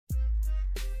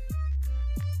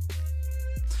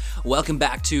Welcome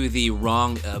back to the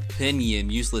Wrong Opinion,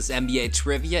 useless NBA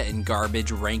trivia and garbage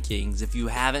rankings. If you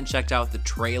haven't checked out the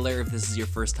trailer, if this is your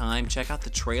first time, check out the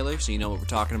trailer so you know what we're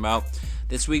talking about.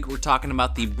 This week we're talking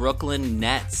about the Brooklyn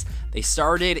Nets. They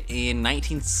started in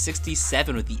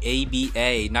 1967 with the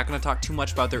ABA. Not going to talk too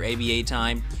much about their ABA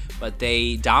time, but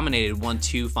they dominated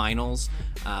 1-2 finals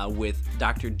with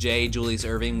Dr. J. Julius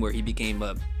Erving, where he became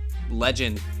a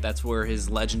legend. That's where his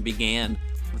legend began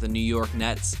with the New York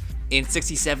Nets. In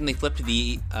 '67, they flipped to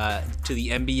the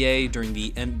NBA during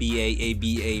the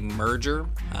NBA-ABA merger.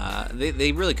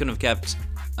 They really couldn't have kept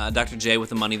Dr. J with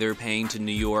the money they were paying to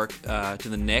New York, to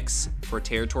the Knicks for a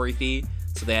territory fee,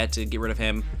 so they had to get rid of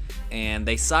him. And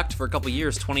they sucked for a couple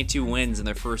years, 22 wins in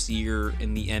their first year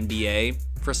in the NBA.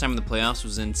 First time in the playoffs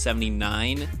was in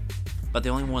 '79, but they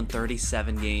only won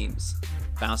 37 games.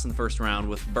 Bounced in the first round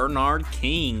with Bernard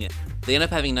King. They end up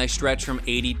having a nice stretch from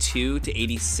 82 to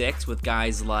 86 with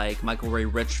guys like Michael Ray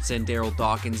Richardson, Daryl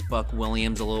Dawkins, Buck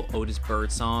Williams, a little Otis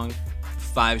Birdsong.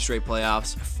 5 straight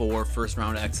playoffs, 4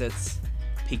 first-round exits.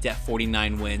 Peaked at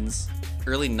 49 wins.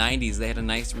 Early 90s, they had a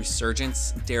nice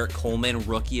resurgence. Derek Coleman,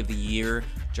 Rookie of the Year.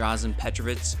 Drazen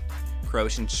Petrovic,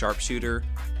 Croatian sharpshooter.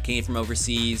 Came from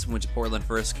overseas, went to Portland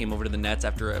first, came over to the Nets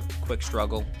after a quick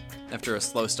struggle. After a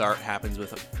slow start, happens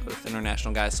with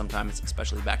international guys sometimes,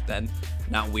 especially back then.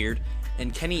 Not weird.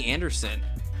 And Kenny Anderson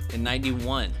in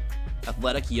 91,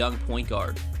 athletic young point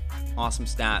guard. Awesome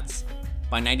stats.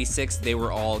 By 96, they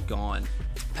were all gone.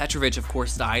 Petrovic, of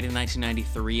course, died in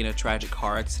 1993 in a tragic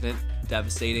car accident.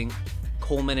 Devastating.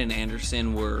 Coleman and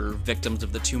Anderson were victims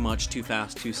of the too much, too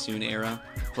fast, too soon era.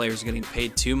 Players getting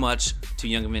paid too much, too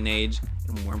young of an age,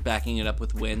 and weren't backing it up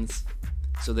with wins.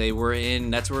 So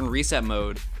Nets were in reset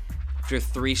mode. After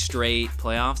 3 straight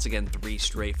playoffs, again 3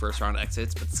 straight first-round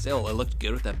exits, but still, it looked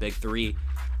good with that big 3.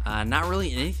 Not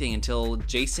really anything until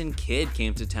Jason Kidd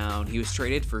came to town. He was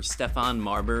traded for Stephon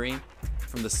Marbury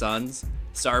from the Suns.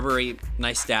 Marbury,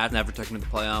 nice stats, never took him to the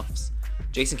playoffs.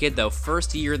 Jason Kidd, though,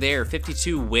 first year there,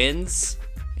 52 wins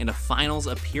and a finals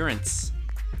appearance.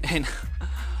 And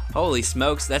holy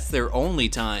smokes, that's their only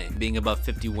time being above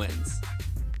 50 wins.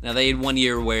 Now, they had 1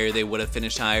 year where they would have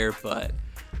finished higher, but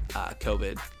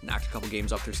COVID knocked a couple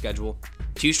games off their schedule.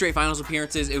 2 straight finals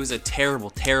appearances. It was a terrible,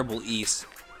 terrible East.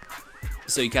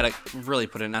 So you gotta really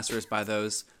put an asterisk by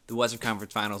those. The Western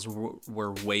Conference Finals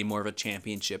were way more of a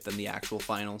championship than the actual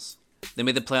finals. They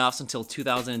made the playoffs until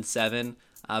 2007.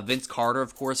 Vince Carter,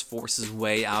 of course, forced his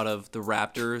way out of the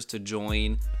Raptors to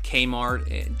join Kmart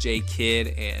and Jay Kidd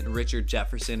and Richard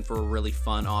Jefferson for a really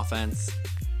fun offense.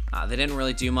 They didn't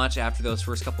really do much after those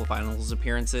first couple of finals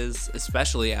appearances,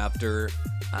 especially after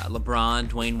LeBron,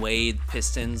 Dwayne Wade,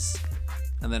 Pistons,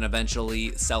 and then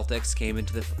eventually Celtics came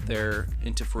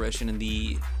into fruition in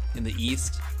the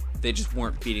East. They just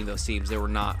weren't beating those teams. They were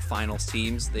not finals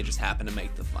teams. They just happened to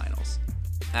make the finals.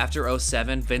 After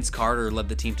 2007, Vince Carter led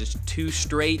the team to 2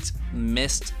 straight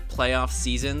missed playoff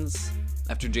seasons.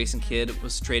 After Jason Kidd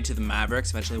was traded to the Mavericks,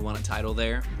 eventually won a title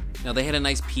there. Now, they had a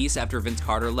nice piece after Vince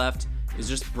Carter left. It was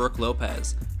just Brook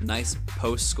Lopez, nice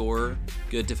post scorer,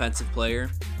 good defensive player.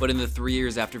 But in the 3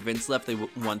 years after Vince left, they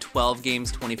won 12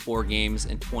 games, 24 games,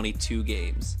 and 22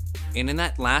 games. And in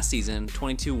that last season,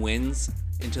 22 wins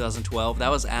in 2012,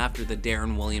 that was after the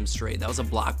Darren Williams trade. That was a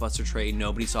blockbuster trade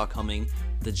nobody saw coming.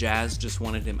 The Jazz just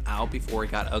wanted him out before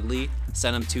it got ugly,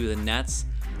 sent him to the Nets.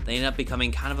 They ended up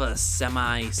becoming kind of a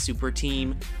semi-super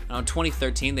team. And in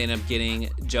 2013, they ended up getting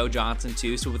Joe Johnson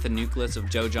too. So with the nucleus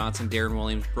of Joe Johnson, Darren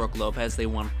Williams, Brook Lopez, they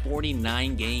won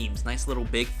 49 games. Nice little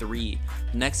big 3.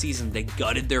 Next season, they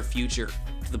gutted their future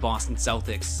to the Boston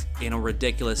Celtics in a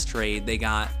ridiculous trade. They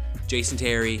got Jason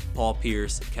Terry, Paul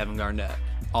Pierce, Kevin Garnett,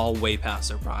 all way past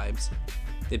their primes.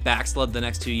 They backslid the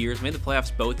next 2 years, made the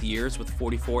playoffs both years with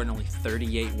 44 and only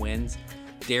 38 wins.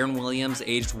 Darren Williams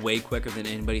aged way quicker than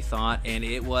anybody thought, and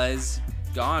it was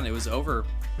gone. It was over.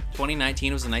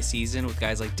 2019 was a nice season with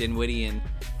guys like Dinwiddie and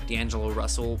D'Angelo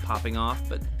Russell popping off,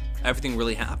 but everything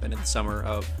really happened in the summer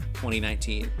of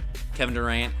 2019. Kevin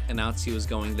Durant announced he was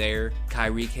going there.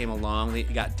 Kyrie came along. They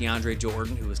got DeAndre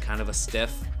Jordan, who was kind of a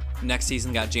stiff. Next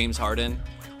season got James Harden,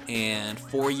 and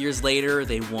 4 years later,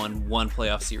 they won 1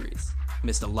 playoff series.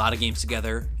 Missed a lot of games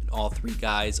together, and all 3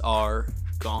 guys are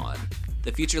gone.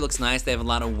 The future looks nice. They have a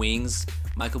lot of wings.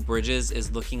 Michael Bridges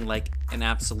is looking like an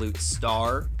absolute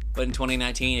star. But in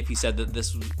 2019, if you said that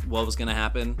this was what was going to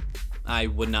happen, I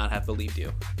would not have believed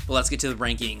you. But let's get to the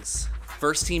rankings.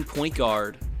 First team point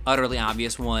guard, utterly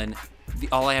obvious one.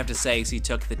 All I have to say is he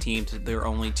took the team to their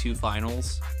only 2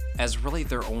 finals as really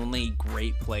their only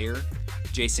great player,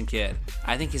 Jason Kidd.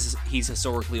 I think he's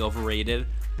historically overrated,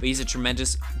 but he's a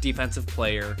tremendous defensive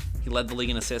player. He led the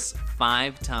league in assists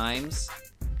 5 times.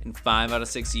 in 5 out of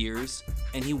 6 years,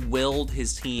 and he willed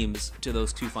his teams to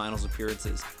those 2 finals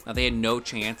appearances. Now, they had no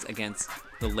chance against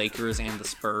the Lakers and the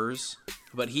Spurs,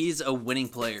 but he's a winning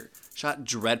player. Shot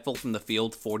dreadful from the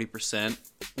field, 40%.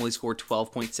 Only scored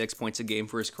 12.6 points a game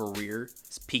for his career.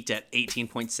 He's peaked at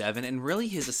 18.7, and really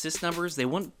his assist numbers, they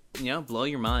wouldn't, blow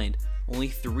your mind. Only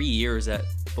 3 years at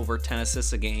over 10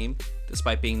 assists a game,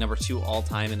 despite being number 2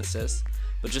 all-time in assists.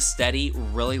 But just steady,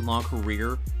 really long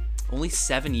career. Only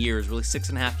 7 years, really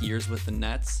 6.5 years with the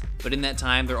Nets. But in that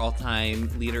time, they're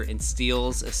all-time leader in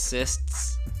steals,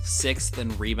 assists, 6th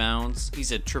in rebounds.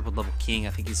 He's a triple-double king.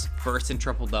 I think he's 1st in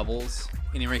triple-doubles.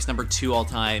 And he ranks number 2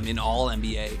 all-time in all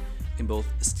NBA in both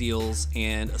steals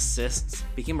and assists.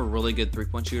 Became a really good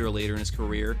three-point shooter later in his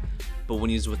career. But when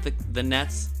he was with the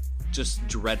Nets, just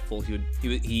dreadful.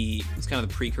 He was kind of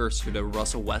the precursor to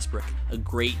Russell Westbrook. A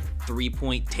great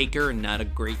three-point taker and not a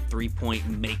great three-point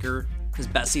maker. His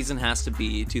best season has to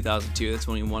be 2002. That's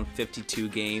when he won 52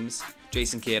 games.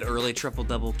 Jason Kidd, early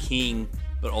triple-double king,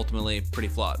 but ultimately pretty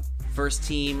flawed. First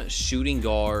team shooting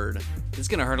guard. This is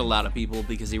going to hurt a lot of people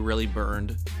because he really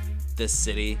burned this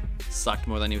city. Sucked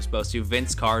more than he was supposed to.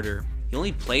 Vince Carter. He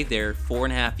only played there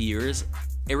 4.5 years.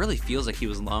 It really feels like he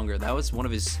was longer. That was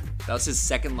his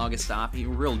second longest stop. He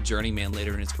was a real journeyman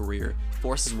later in his career.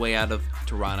 Forced his way out of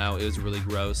Toronto. It was really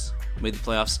gross. Made the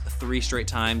playoffs 3 straight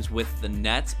times with the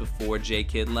Nets before J.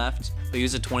 Kidd left. But he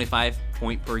was a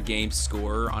 25-point-per-game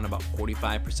scorer on about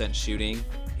 45% shooting.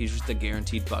 He's just a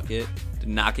guaranteed bucket. Did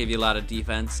not give you a lot of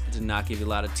defense. Did not give you a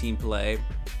lot of team play,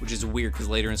 which is weird because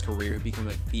later in his career he became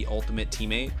the ultimate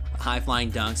teammate.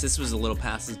 High-flying dunks. This was a little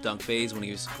past his dunk phase when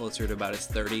he was closer to about his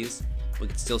 30s. But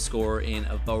could still score in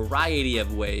a variety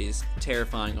of ways.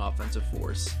 Terrifying offensive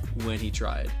force when he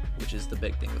tried, which is the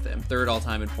big thing with him. 3rd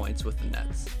all-time in points with the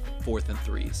Nets. 4th in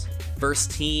threes. First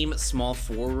team small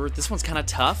forward. This one's kind of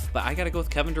tough, but I got to go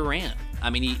with Kevin Durant. I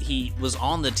mean, he was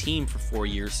on the team for 4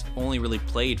 years, only really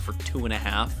played for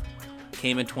 2.5.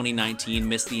 Came in 2019,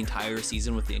 missed the entire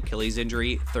season with the Achilles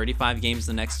injury. 35 games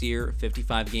the next year,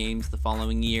 55 games the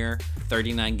following year,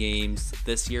 39 games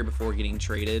this year before getting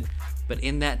traded. But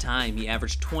in that time, he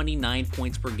averaged 29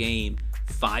 points per game,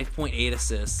 5.8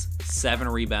 assists, 7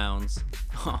 rebounds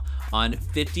on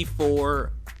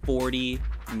 54, 40,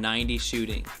 90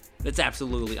 shooting. That's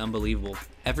absolutely unbelievable.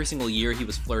 Every single year he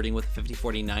was flirting with 50,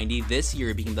 40, 90. This year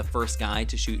he became the first guy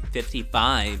to shoot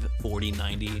 55, 40,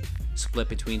 90, split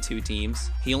between 2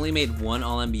 teams. He only made 1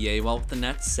 All-NBA while with the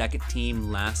Nets. Second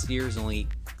team last year's only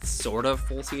sort of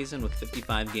full season with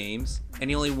 55 games. And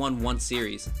he only won 1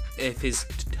 series. If his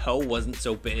toe wasn't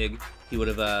so big, he would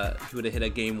have hit a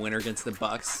game winner against the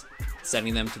Bucks,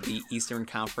 sending them to the Eastern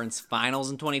Conference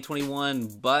Finals in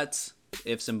 2021. But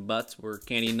if some butts were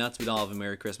candy and nuts, we'd all have a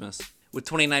Merry Christmas. With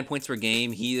 29 points per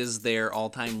game, he is their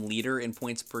all-time leader in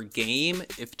points per game,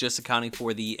 if just accounting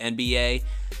for the NBA.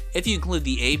 If you include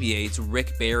the ABA, it's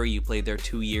Rick Barry, who played there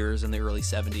 2 years in the early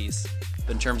 70s.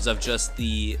 But in terms of just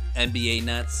the NBA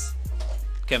Nets,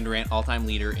 Kevin Durant, all-time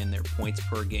leader in their points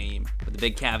per game. But the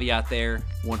big caveat there,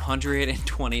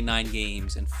 129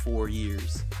 games in 4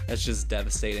 years. That's just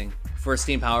devastating. First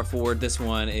team power forward, this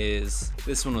one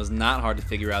was not hard to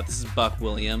figure out. This is Buck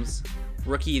Williams,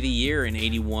 Rookie of the Year in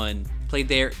 81. Played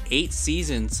there 8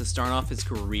 seasons to start off his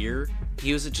career.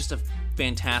 He was just a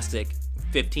fantastic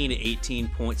 15 to 18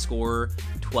 point scorer,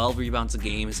 12 rebounds a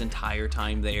game his entire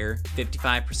time there,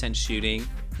 55% shooting.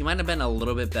 He might have been a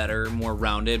little bit better, more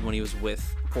rounded when he was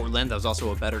with Portland. That was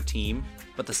also a better team,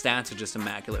 but the stats are just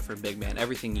immaculate for a big man.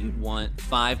 Everything you'd want.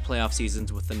 5 playoff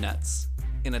seasons with the Nets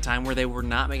in a time where they were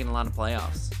not making a lot of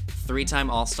playoffs. 3-time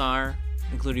All-Star,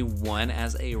 including 1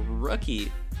 as a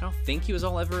rookie. I don't think he was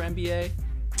all-ever NBA.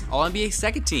 All-NBA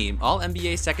second team.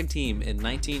 All-NBA second team in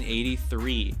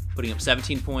 1983. Putting up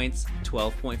 17 points,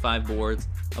 12.5 boards,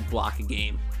 a block a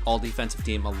game. All-defensive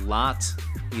team a lot.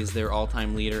 He is their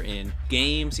all-time leader in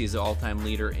games. He's the all-time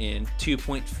leader in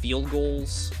 2-point field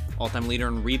goals. All-time leader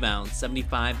in rebounds,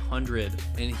 7,500.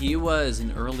 And he was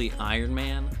an early Iron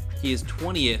Man. He is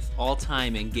 20th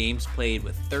all-time in games played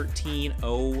with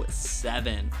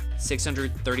 1307.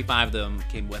 635 of them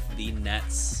came with the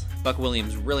Nets. Buck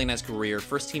Williams, really nice career.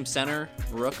 First team center,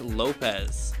 Brook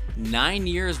Lopez. 9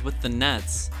 years with the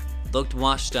Nets. Looked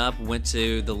washed up, went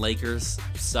to the Lakers,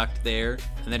 sucked there,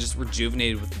 and then just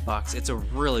rejuvenated with the Bucks. It's a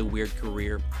really weird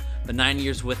career. But 9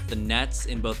 years with the Nets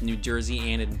in both New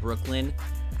Jersey and in Brooklyn.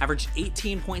 Averaged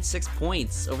 18.6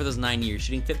 points over those 9 years,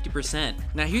 shooting 50%.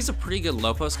 Now, he was a pretty good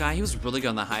low post guy. He was really good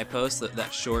on the high post,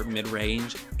 that short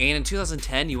mid-range. And in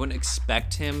 2010, you wouldn't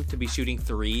expect him to be shooting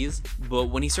threes. But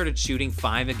when he started shooting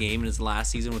 5 a game in his last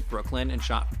season with Brooklyn and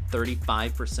shot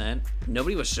 35%,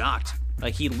 nobody was shocked.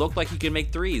 Like, he looked like he could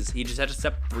make threes. He just had to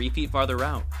step 3 feet farther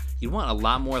out. You'd want a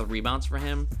lot more rebounds for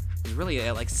him. He's really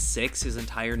at like 6 his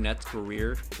entire Nets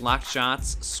career. Blocked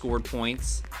shots, scored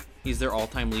points. He's their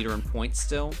all-time leader in points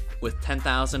still with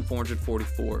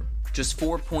 10,444. Just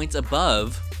 4 points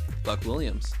above Buck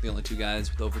Williams, the only 2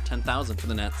 guys with over 10,000 for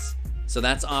the Nets. So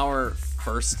that's our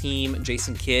first team: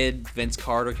 Jason Kidd, Vince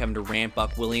Carter, Kevin Durant,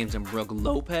 Buck Williams, and Brook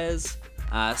Lopez.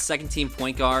 Second team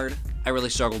point guard. I really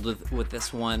struggled with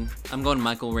this one. I'm going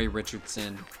Michael Ray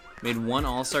Richardson. Made 1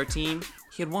 All-Star team.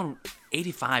 He had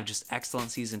 185, just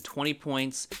excellent season. 20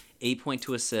 points,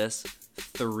 8.2 assists,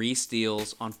 3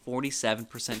 steals on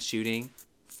 47% shooting,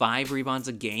 5 rebounds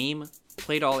a game.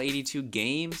 Played all 82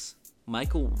 games.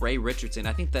 Michael Ray Richardson,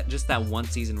 I think that just that one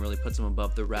season really puts him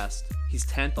above the rest. He's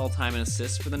 10th all-time in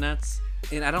assists for the Nets.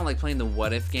 And I don't like playing the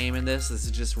what-if game in this. This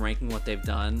is just ranking what they've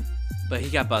done. But he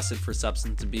got busted for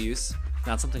substance abuse.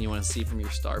 Not something you want to see from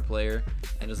your star player.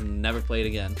 And has never played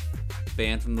again.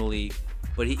 Banned from the league.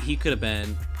 But he could have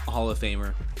been a Hall of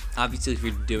Famer. Obviously, if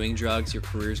you're doing drugs, your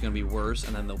career is going to be worse,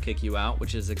 and then they'll kick you out,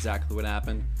 which is exactly what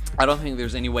happened. I don't think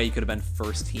there's any way he could have been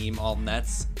first team all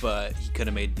Nets, but he could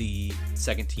have made the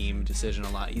second team decision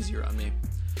a lot easier on me.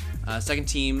 Second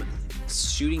team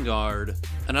shooting guard,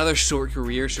 another short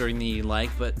career, shorter than you like,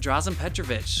 but Drazen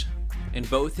Petrovic. In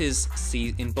both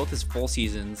his full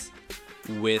seasons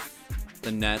with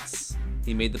the Nets,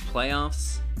 he made the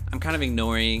playoffs. I'm kind of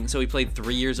ignoring. So he played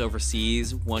 3 years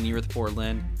overseas, 1 year with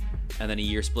Portland, and then a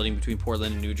year splitting between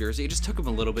Portland and New Jersey. It just took him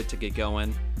a little bit to get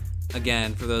going.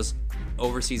 Again, for those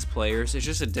overseas players, it's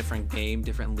just a different game,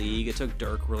 different league. It took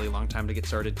Dirk a really long time to get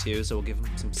started too, so we'll give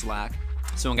him some slack.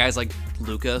 So when guys like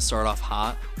Luka start off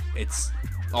hot, it's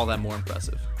all that more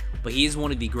impressive. But he's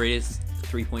one of the greatest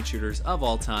three-point shooters of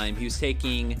all time. He was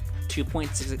taking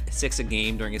 2.6 a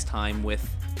game during his time with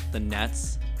the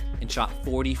Nets and shot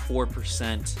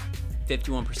 44%,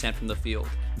 51% from the field.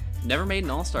 Never made an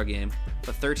All-Star game,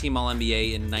 but third-team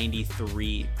All-NBA in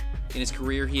 '93. In his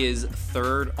career, he is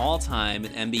third all-time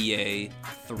in NBA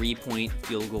three-point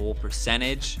field goal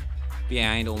percentage,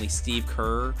 behind only Steve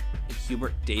Kerr and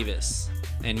Hubert Davis,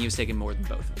 and he was taking more than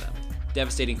both of them.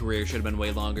 Devastating career, should have been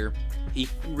way longer. He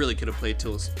really could have played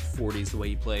till his 40s the way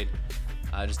he played.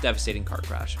 Just devastating car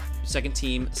crash. Second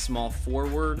team, small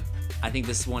forward. I think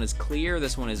this one is clear.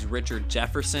 This one is Richard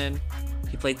Jefferson.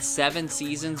 He played 7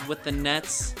 seasons with the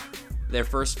Nets. Their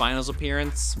first finals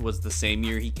appearance was the same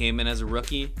year he came in as a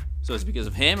rookie. So it's because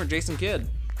of him or Jason Kidd?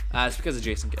 It's because of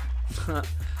Jason Kidd.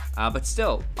 But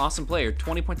still, awesome player.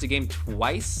 20 points a game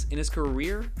twice in his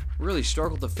career. Really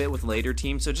struggled to fit with later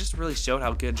teams, so it just really showed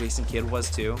how good Jason Kidd was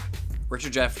too.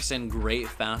 Richard Jefferson, great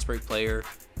fast break player,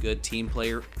 good team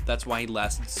player. That's why he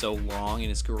lasted so long in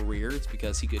his career. It's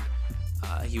because he could,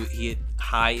 he had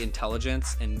high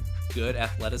intelligence and good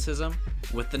athleticism.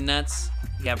 With the Nets,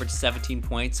 he averaged 17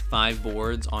 points, 5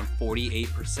 boards on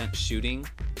 48% shooting,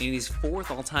 and he's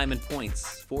 4th all-time in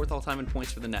points. 4th all-time in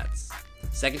points for the Nets.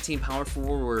 Second team power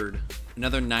forward,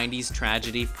 another 90s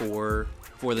tragedy for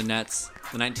the Nets.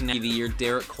 The 1990 year,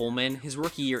 Derek Coleman, his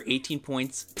rookie year, 18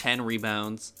 points, 10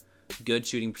 rebounds, good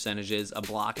shooting percentages, a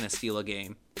block and a steal a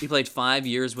game. He played 5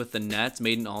 years with the Nets,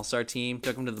 made an all-star team,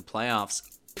 took him to the playoffs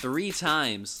 3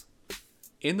 times.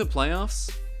 In the playoffs,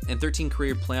 and 13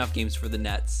 career playoff games for the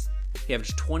Nets. He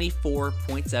averaged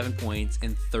 24.7 points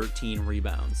and 13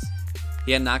 rebounds.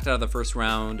 He had knocked out of the first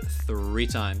round 3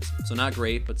 times, so not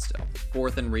great, but still.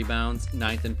 4th in rebounds,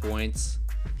 9th in points.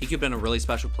 He could have been a really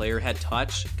special player, had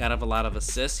touch, got up a lot of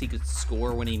assists, he could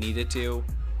score when he needed to.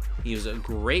 He was a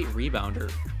great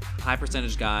rebounder, high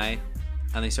percentage guy,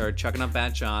 and they started chucking up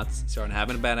bad shots, started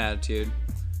having a bad attitude,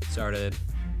 started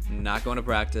not going to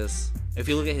practice. If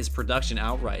you look at his production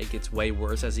outright, it gets way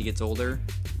worse as he gets older.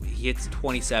 He hits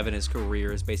 27 his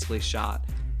career is basically shot,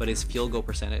 but his field goal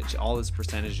percentage, all his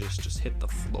percentages just hit the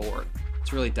floor.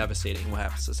 It's really devastating what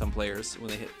happens to some players when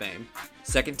they hit fame.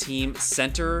 Second team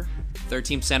center, third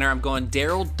team center, I'm going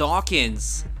Daryl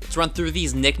Dawkins. Let's run through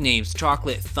these nicknames.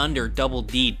 Chocolate, Thunder, Double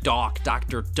D, Doc,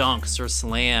 Dr. Dunk, Sir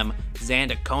Slam,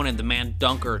 Xander Conan, the man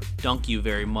dunker, dunk you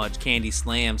very much, Candy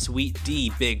Slam, Sweet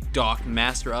D, Big Doc,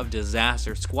 Master of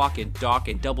Disaster, Squawkin',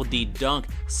 Dawkin', Double D Dunk,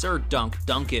 Sir Dunk,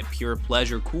 Dunk It, Pure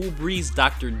Pleasure, Cool Breeze,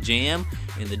 Dr. Jam,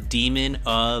 and the Demon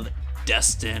of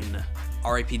Destin.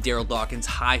 R.I.P. Daryl Dawkins,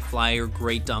 high flyer,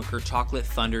 great dunker, Chocolate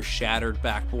Thunder, shattered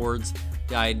backboards,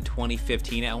 died in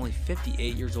 2015 at only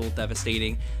 58 years old,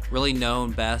 devastating. Really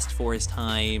known best for his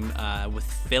time with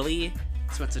Philly,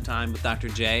 spent some time with Dr.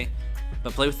 J,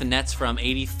 but played with the Nets from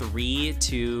 83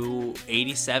 to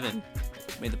 87.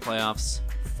 Made the playoffs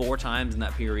 4 times in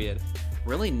that period.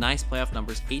 really nice playoff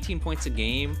numbers. 18 points a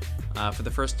game for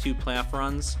the first 2 playoff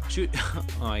runs.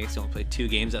 I guess he only played 2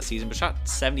 games that season, but shot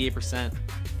 78%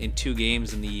 in 2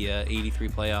 games in the 83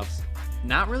 playoffs.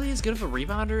 Not really as good of a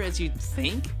rebounder as you'd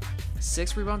think.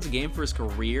 6 rebounds a game for his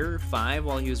career, 5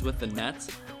 while he was with the Nets,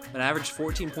 but averaged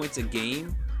 14 points a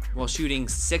game while shooting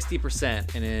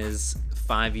 60% in his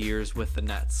 5 years with the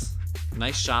Nets.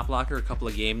 Nice shot blocker, a couple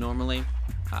a game normally.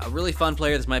 A really fun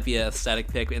player. This might be an aesthetic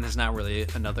pick, and there's not really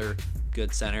another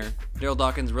good center. Daryl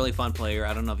Dawkins, really fun player.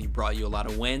 I don't know if he brought you a lot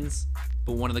of wins,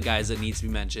 but one of the guys that needs to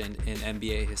be mentioned in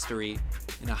NBA history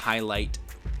in a highlight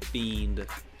fiend.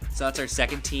 So that's our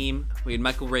second team. We had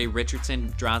Michael Ray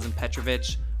Richardson, Drazen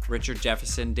Petrovic, Richard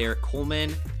Jefferson, Derek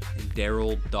Coleman, and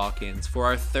Daryl Dawkins. For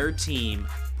our third team,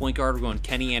 point guard, we're going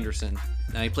Kenny Anderson.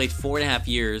 Now, he played 4.5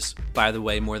 years, by the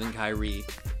way, more than Kyrie.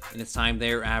 In his time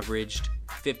there, averaged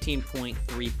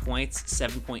 15.3 points,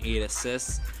 7.8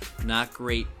 assists. Not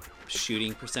great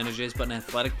shooting percentages, but an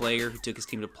athletic player who took his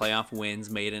team to playoff wins,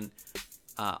 made an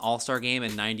All-Star game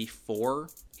in '94.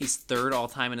 He's 3rd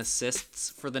all-time in assists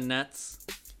for the Nets,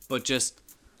 but just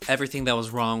everything that was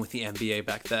wrong with the NBA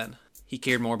back then. He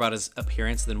cared more about his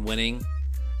appearance than winning.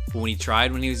 But when he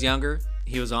tried when he was younger,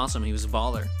 he was awesome. He was a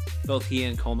baller. Both he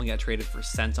and Coleman got traded for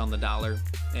cents on the dollar,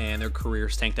 and their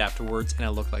careers tanked afterwards, and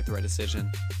it looked like the right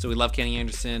decision. So we love Kenny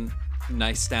Anderson.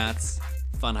 Nice stats,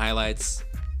 fun highlights,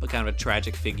 but kind of a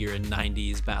tragic figure in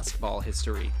 90s basketball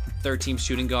history. Third team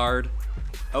shooting guard,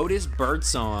 Otis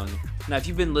Birdsong. Now, if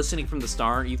you've been listening from the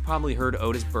start, you've probably heard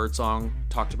Otis Birdsong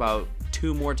talked about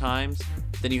 2 more times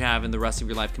than you have in the rest of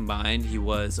your life combined. He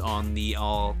was on the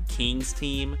All Kings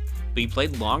team, but he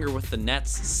played longer with the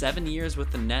Nets, 7 years with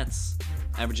the Nets,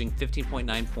 averaging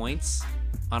 15.9 points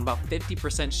on about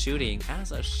 50% shooting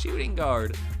as a shooting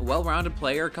guard. A well-rounded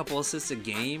player, a couple assists a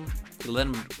game. He led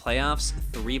them to playoffs,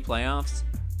 3 playoffs,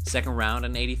 second round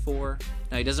in '84.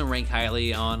 Now, he doesn't rank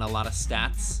highly on a lot of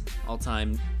stats,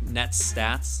 all-time Nets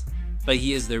stats, but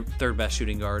he is their 3rd best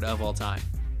shooting guard of all time.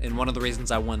 And one of the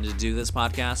reasons I wanted to do this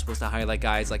podcast was to highlight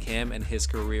guys like him and his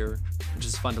career, which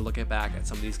is fun to look back at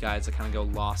some of these guys that kind of go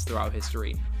lost throughout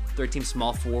history. Third team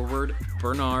small forward,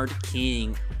 Bernard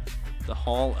King, the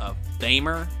Hall of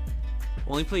Famer.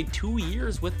 Only played 2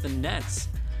 years with the Nets,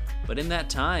 but in that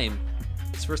time,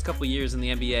 his first couple years in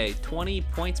the NBA, 20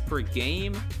 points per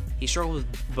game. He struggled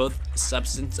with both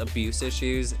substance abuse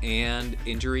issues and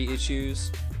injury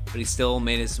issues, but he still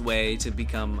made his way to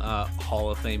become a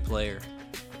Hall of Fame player.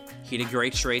 He had a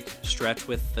great stretch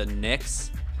with the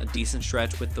Knicks, a decent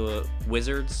stretch with the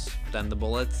Wizards, then the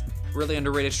Bullets. Really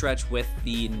underrated stretch with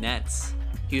the Nets.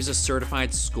 He was a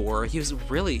certified scorer. He was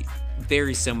really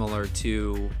very similar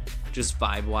to, just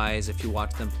vibe-wise, if you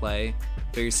watch them play,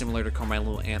 very similar to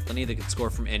Carmelo Anthony. They could score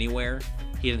from anywhere.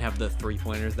 He didn't have the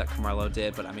 3-pointers that Carmelo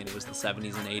did, but I mean, it was the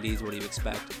 70s and 80s. What do you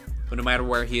expect? But no matter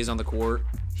where he is on the court,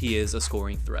 he is a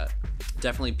scoring threat.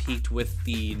 Definitely peaked with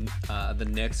the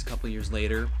Knicks a couple years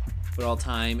later. But all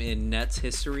time in Nets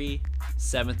history,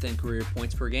 7th in career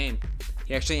points per game.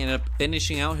 He actually ended up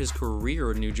finishing out his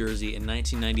career in New Jersey in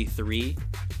 1993,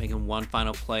 making 1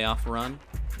 final playoff run.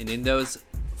 And in those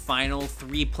final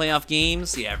 3 playoff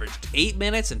games, he averaged 8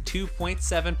 minutes and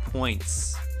 2.7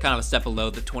 points. Kind of a step below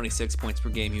the 26 points per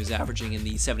game he was averaging in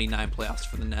the 79 playoffs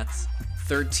for the Nets.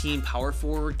 Third team power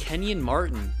forward, Kenyon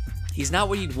Martin. He's not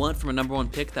what you'd want from a number 1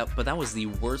 pick, but that was the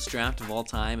worst draft of all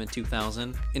time in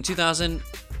 2000. In 2000,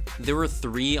 there were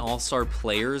 3 All-Star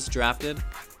players drafted,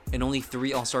 and only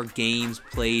 3 All-Star games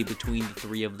played between the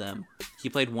 3 of them. He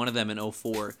played one of them in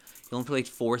 '04. He only played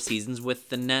 4 seasons with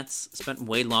the Nets, spent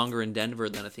way longer in Denver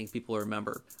than I think people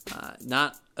remember.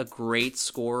 Not a great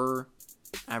scorer,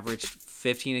 averaged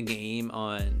 15 a game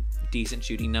on decent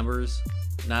shooting numbers.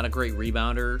 Not a great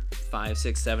rebounder, 5,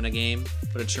 6, 7 a game,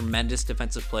 but a tremendous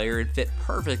defensive player and fit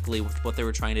perfectly with what they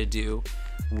were trying to do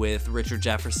with Richard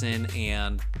Jefferson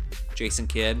and Jason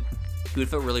Kidd. He would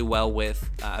fit really well with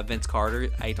Vince Carter.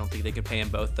 I don't think they could pay him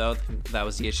both, though. That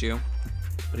was the issue.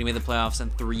 But he made the playoffs in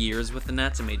 3 years with the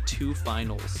Nets and made 2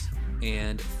 finals.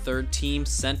 And third team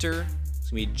center is going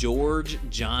to be George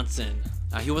Johnson.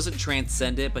 He wasn't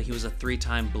transcendent, but he was a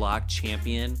 3-time block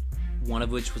champion, one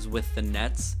of which was with the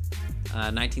Nets.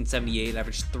 1978,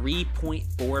 averaged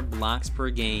 3.4 blocks per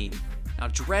game. Now,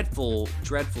 dreadful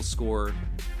score.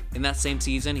 In that same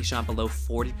season, he shot below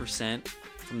 40%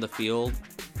 from the field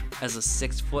as a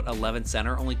 6'11"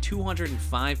 center, only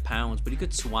 205 pounds, but he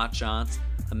could swat shots.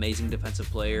 Amazing defensive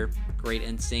player, great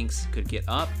instincts, could get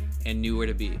up and knew where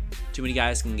to be. Too many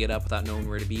guys can get up without knowing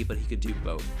where to be, but he could do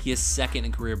both. He is 2nd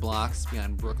in career blocks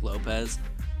behind Brook Lopez.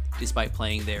 despite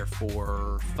playing there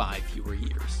for 5 fewer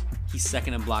years. He's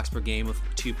second in blocks per game with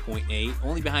 2.8,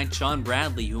 only behind Sean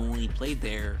Bradley, who only played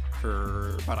there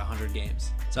for about 100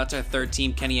 games. So that's our third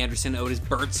team: Kenny Anderson, Otis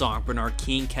Birdsong, Bernard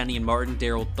King, Kenny and Martin,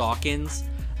 Daryl Dawkins.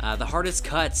 The hardest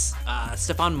cuts,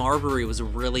 Stephon Marbury was a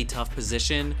really tough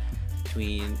position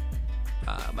between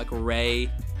Michael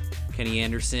Ray, Kenny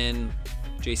Anderson,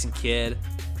 Jason Kidd,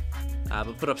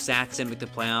 but put up stats, didn't make the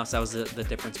playoffs. That was the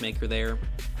difference maker there.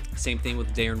 Same thing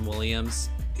with Darren Williams.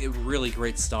 A really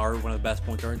great start, one of the best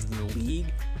point guards in the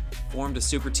league. Formed a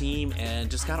super team and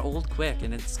just got old quick,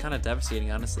 and it's kind of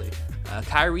devastating, honestly.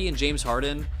 Kyrie and James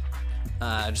Harden,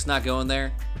 just not going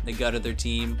there. They gutted their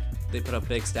team. They put up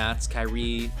big stats.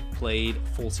 Kyrie played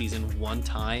full season one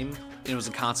time. It was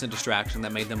a constant distraction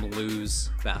that made them lose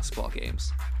basketball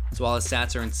games. So while his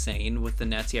stats are insane, with the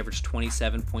Nets, he averaged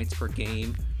 27 points per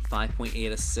game,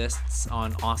 5.8 assists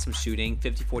on awesome shooting,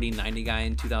 50, 40, 90 guy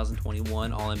in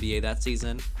 2021, All-NBA that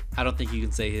season. I don't think you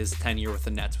can say his tenure with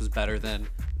the Nets was better than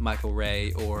Michael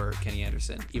Ray or Kenny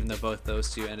Anderson, even though both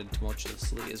those two ended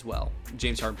tumultuously as well.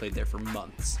 James Harden played there for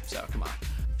months, so come on.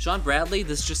 Sean Bradley,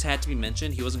 this just had to be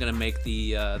mentioned. He wasn't going to make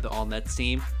the All-Nets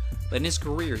team, but in his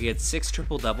career, he had 6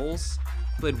 triple-doubles,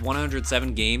 played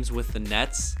 107 games with the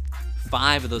Nets.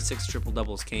 5 of those 6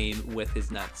 triple-doubles came with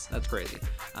his Nets. That's crazy.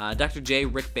 Dr. J,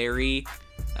 Rick Barry,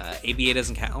 ABA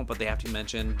doesn't count, but they have to be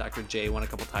mentioned. Dr. J won a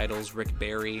couple titles. Rick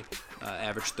Barry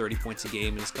averaged 30 points a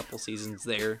game in his couple seasons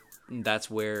there. And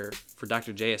that's where, for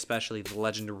Dr. J especially, the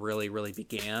legend really, really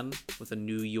began with the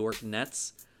New York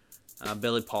Nets.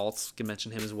 Billy Paultz, can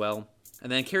mention him as well.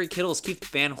 And then Kerry Kittles, Keith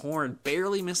Van Horn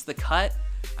barely missed the cut.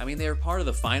 I mean, they were part of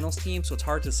the finals team, so it's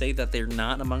hard to say that they're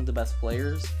not among the best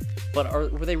players.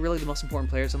 But were they really the most important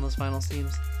players on those finals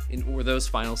teams? Were those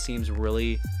finals teams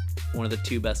really one of the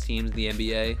 2 best teams in the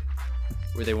NBA?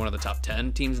 Were they one of the top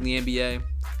 10 teams in the NBA?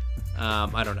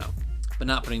 I don't know. But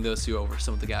not putting those 2 over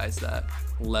some of the guys that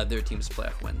led their teams to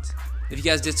playoff wins. If you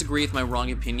guys disagree with my wrong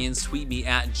opinions, tweet me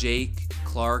at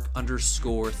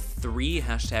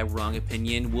JakeClark_3, #wrong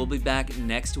opinion. We'll be back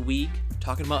next week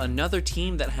talking about another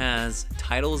team that has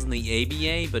titles in the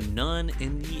ABA but none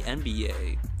in the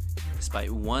NBA, despite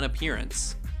one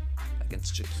appearance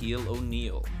against Shaquille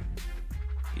O'Neal.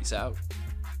 Peace out.